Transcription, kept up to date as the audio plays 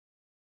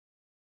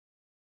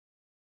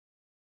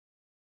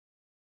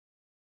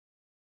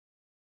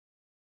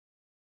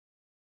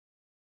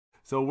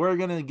So we're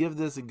going to give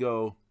this a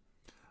go.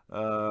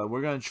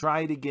 We're going to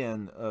try it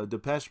again.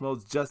 Depeche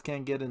Mode's Just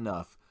Can't Get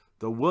Enough.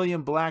 The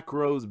William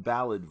Blackrose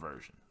ballad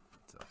version.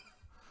 So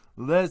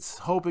let's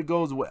hope it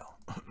goes well.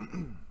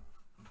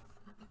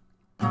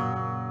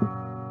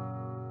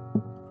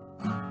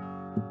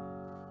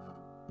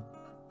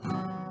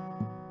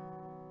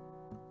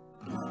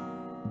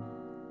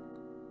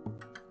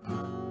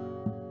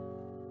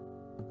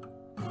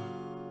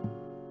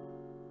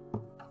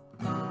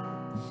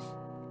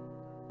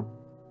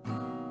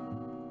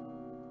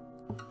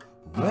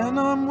 When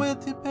I'm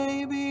with you,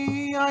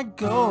 baby, I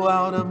go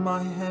out of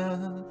my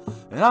head,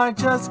 and I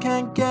just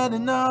can't get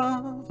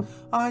enough.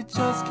 I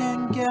just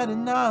can't get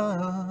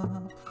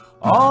enough.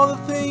 All the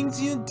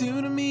things you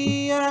do to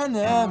me and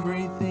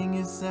everything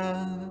you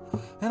said,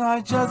 and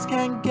I just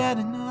can't get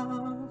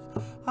enough.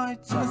 I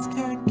just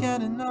can't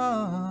get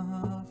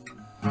enough.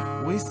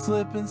 We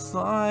slip and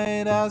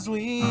slide as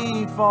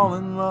we fall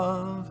in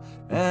love,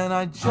 and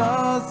I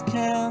just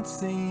can't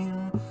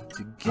seem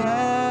to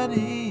get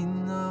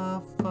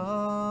enough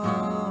of.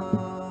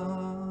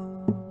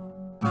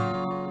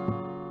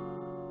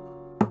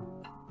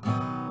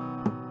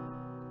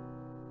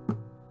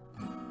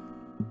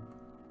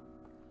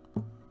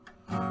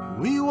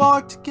 We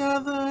walk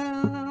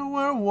together,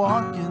 we're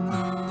walking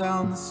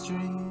down the street,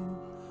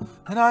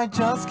 and I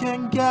just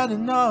can't get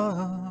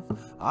enough.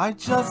 I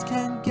just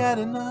can't get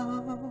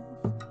enough.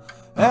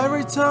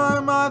 Every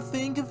time I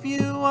think of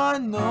you, I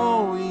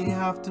know we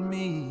have to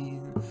meet,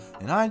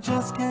 and I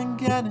just can't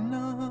get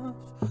enough.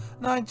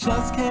 And I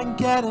just can't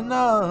get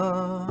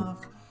enough.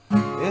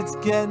 It's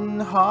getting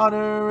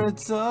hotter,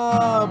 it's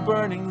a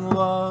burning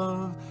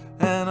love,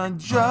 and I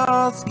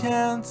just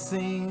can't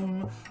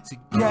seem to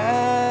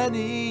get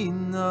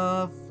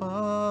enough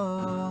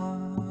of.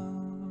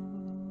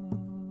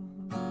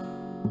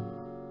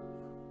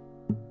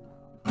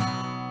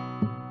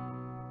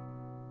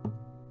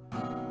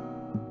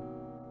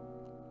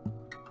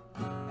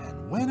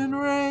 And when it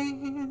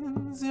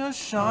rains, you're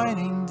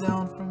shining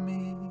down from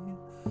me,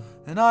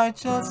 and I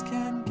just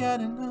can't get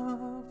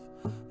enough.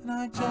 And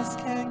I just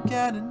can't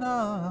get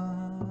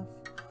enough.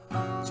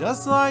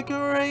 Just like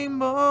a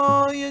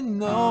rainbow, you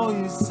know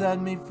you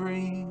set me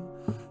free,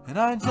 and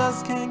I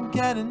just can't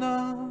get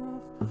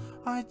enough.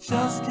 I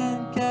just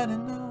can't get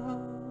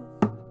enough.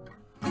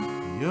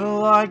 You're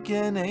like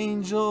an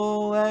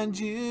angel and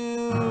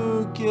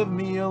you give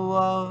me your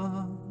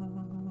love,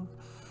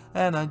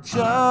 and I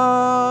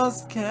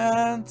just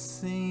can't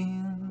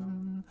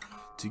seem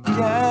to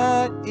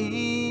get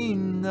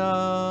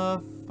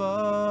enough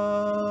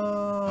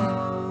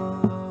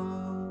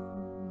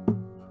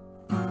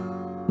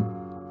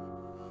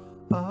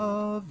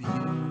of you.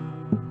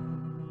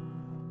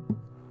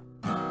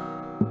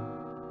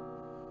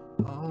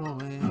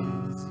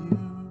 Always you.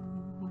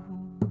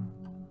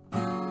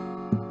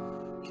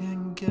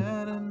 Can't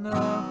get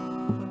enough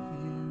of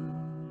you.